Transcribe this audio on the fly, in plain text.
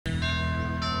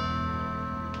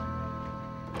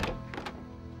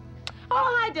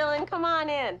Hi, Dylan. Come on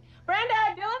in. Brenda,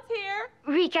 Dylan's here.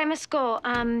 Reek, I must go.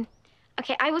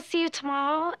 Okay, I will see you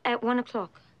tomorrow at 1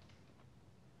 o'clock.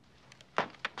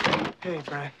 Hey,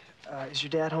 Brian. Is your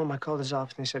dad home? I called his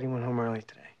office and he said he went home early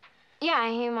today. Yeah,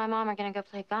 he and my mom are gonna go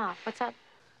play golf. What's up?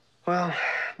 Well,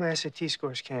 my SAT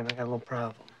scores came. I got a little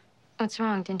problem. What's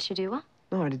wrong? Didn't you do well?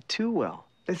 No, I did too well.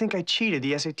 They think I cheated.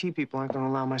 The SAT people aren't going to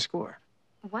allow my score.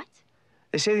 What?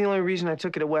 They say the only reason I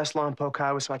took it at West Lompoc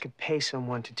High was so I could pay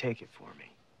someone to take it for me.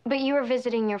 But you were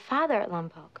visiting your father at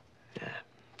Lompoc. Yeah,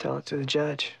 tell it to the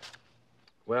judge.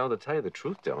 Well, to tell you the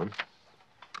truth, Dylan,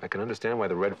 I can understand why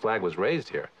the red flag was raised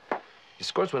here. Your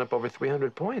scores went up over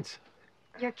 300 points.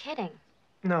 You're kidding.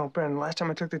 No, Brenda, last time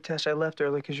I took the test, I left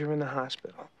early because you were in the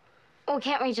hospital. Well,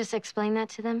 can't we just explain that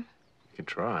to them? You could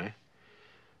try.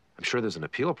 I'm sure there's an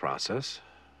appeal process.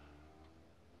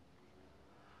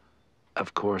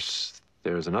 Of course,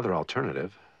 there's another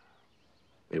alternative.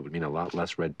 It would mean a lot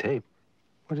less red tape.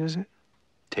 What is it?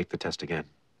 Take the test again.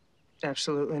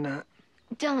 Absolutely not.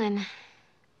 Dylan.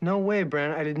 No way,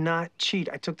 Brenda. I did not cheat.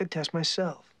 I took the test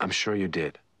myself. I'm sure you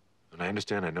did. And I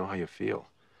understand, I know how you feel.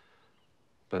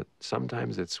 But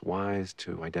sometimes it's wise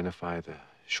to identify the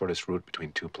shortest route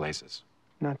between two places.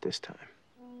 Not this time.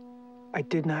 I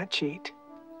did not cheat.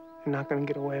 I'm not going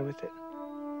to get away with it.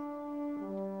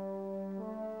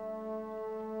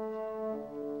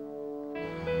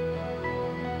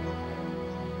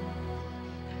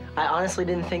 I honestly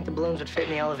didn't think the balloons would fit in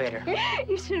the elevator.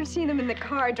 You should have seen them in the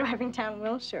car driving down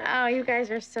Wilshire. Oh, you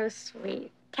guys are so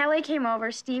sweet. Kelly came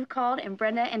over, Steve called, and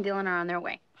Brenda and Dylan are on their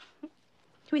way. Can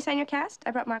we sign your cast?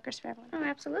 I brought markers for everyone. Oh,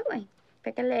 absolutely.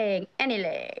 Pick a leg, any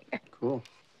leg. Cool.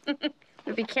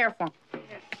 But be careful.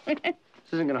 This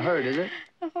isn't gonna hurt, is it?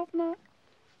 I hope not.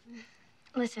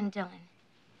 Listen, Dylan.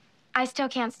 I still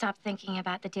can't stop thinking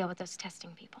about the deal with those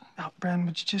testing people. Oh, Brenda,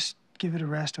 would you just give it a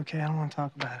rest, okay? I don't want to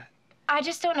talk about it. I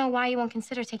just don't know why you won't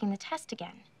consider taking the test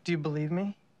again. Do you believe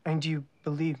me? And do you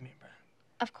believe me, Brenda?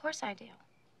 Of course I do.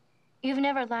 You've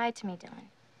never lied to me, Dylan.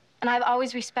 And I've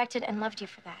always respected and loved you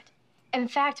for that. In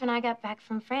fact, when I got back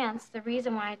from France, the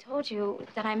reason why I told you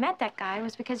that I met that guy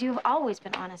was because you've always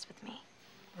been honest with me.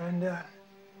 Brenda,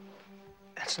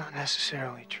 that's not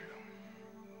necessarily true.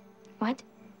 What?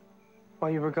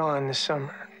 While you were gone this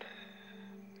summer,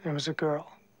 there was a girl.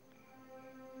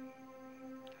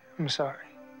 I'm sorry.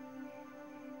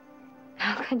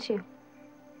 How could you?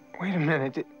 Wait a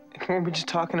minute. Weren't we just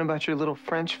talking about your little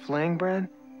French fling, Brenda?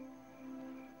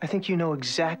 I think you know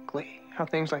exactly how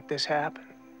things like this happen.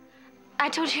 I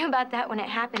told you about that when it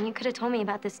happened. You could have told me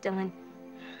about this, Dylan.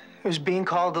 It was being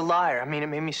called a liar. I mean, it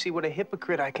made me see what a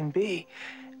hypocrite I can be.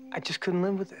 I just couldn't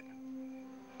live with it.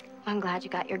 I'm glad you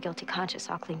got your guilty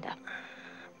conscience all cleaned up.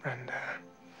 Brenda,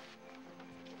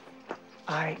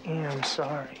 I am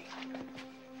sorry.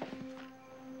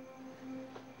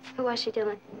 Who was she,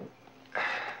 Dylan?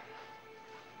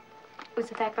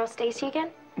 Was it that girl, Stacy, again?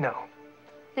 No.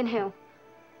 Then who?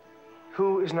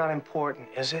 Who is not important,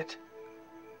 is it?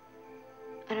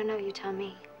 I don't know. You tell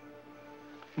me.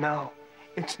 No,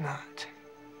 it's not.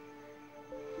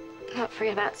 Oh,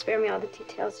 forget about it. Spare me all the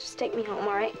details. Just take me home,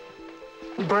 all right?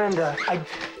 Brenda,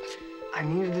 I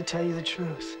needed to tell you the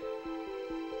truth.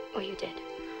 Oh, you did.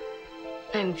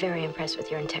 I'm very impressed with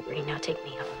your integrity. Now take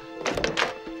me home.